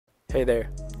Hey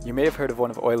there, you may have heard of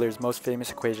one of Euler's most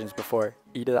famous equations before,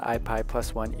 e to the I pi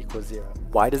plus 1 equals 0.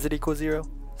 Why does it equal 0?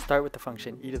 Start with the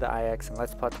function e to the ix and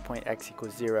let's plot the point x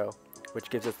equals 0, which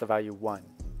gives us the value 1.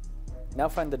 Now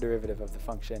find the derivative of the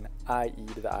function I e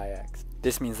to the ix.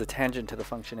 This means the tangent to the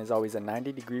function is always a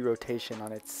 90-degree rotation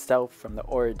on itself from the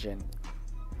origin.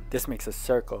 This makes a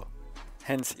circle.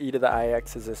 Hence e to the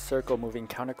ix is a circle moving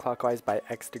counterclockwise by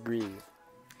x degrees.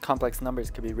 Complex numbers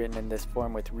could be written in this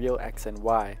form with real x and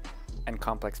y, and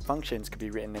complex functions could be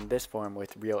written in this form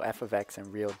with real f of x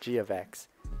and real g of x.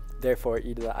 Therefore,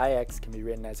 e to the ix can be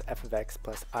written as f of x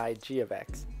plus I g of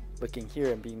x. Looking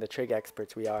here and being the trig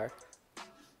experts we are,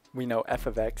 we know f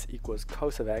of x equals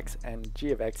cos of x and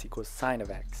g of x equals sine of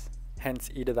x.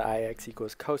 Hence, e to the ix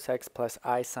equals cos x plus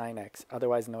I sine x,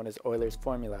 otherwise known as Euler's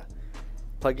formula.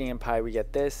 Plugging in pi, we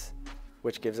get this,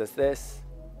 which gives us this.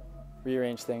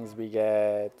 Rearrange things, we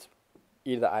get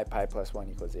e to the I pi plus 1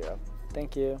 equals 0.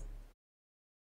 Thank you.